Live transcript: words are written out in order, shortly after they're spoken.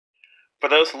For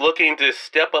those looking to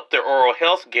step up their oral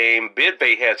health game,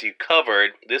 Bitvae has you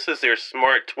covered. This is their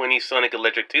Smart 20 Sonic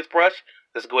Electric Toothbrush.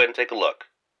 Let's go ahead and take a look.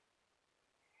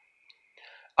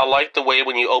 I like the way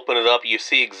when you open it up, you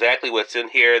see exactly what's in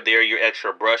here. There are your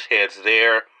extra brush heads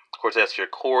there. Of course, that's your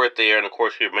cord there, and of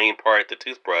course your main part, the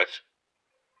toothbrush.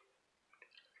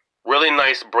 Really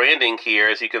nice branding here.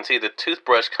 As you can see, the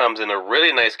toothbrush comes in a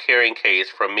really nice carrying case.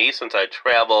 For me, since I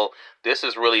travel, this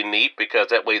is really neat because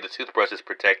that way the toothbrush is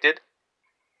protected.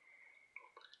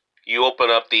 You open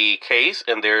up the case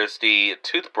and there's the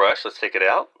toothbrush. Let's take it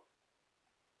out.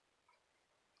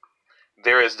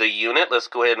 There is the unit. Let's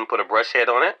go ahead and put a brush head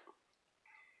on it.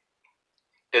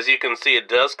 As you can see, it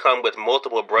does come with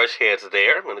multiple brush heads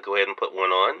there. I'm going to go ahead and put one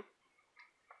on.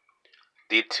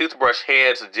 The toothbrush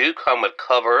heads do come with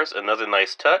covers, another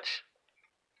nice touch.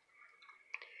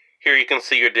 Here you can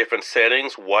see your different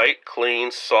settings: white,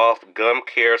 clean, soft, gum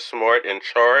care, smart, and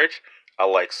charge. I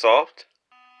like soft.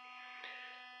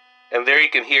 And there you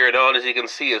can hear it on. As you can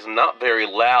see, it's not very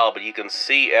loud, but you can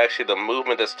see actually the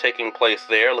movement that's taking place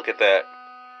there. Look at that.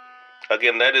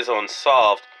 Again, that is on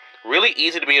soft. Really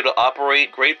easy to be able to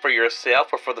operate, great for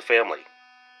yourself or for the family.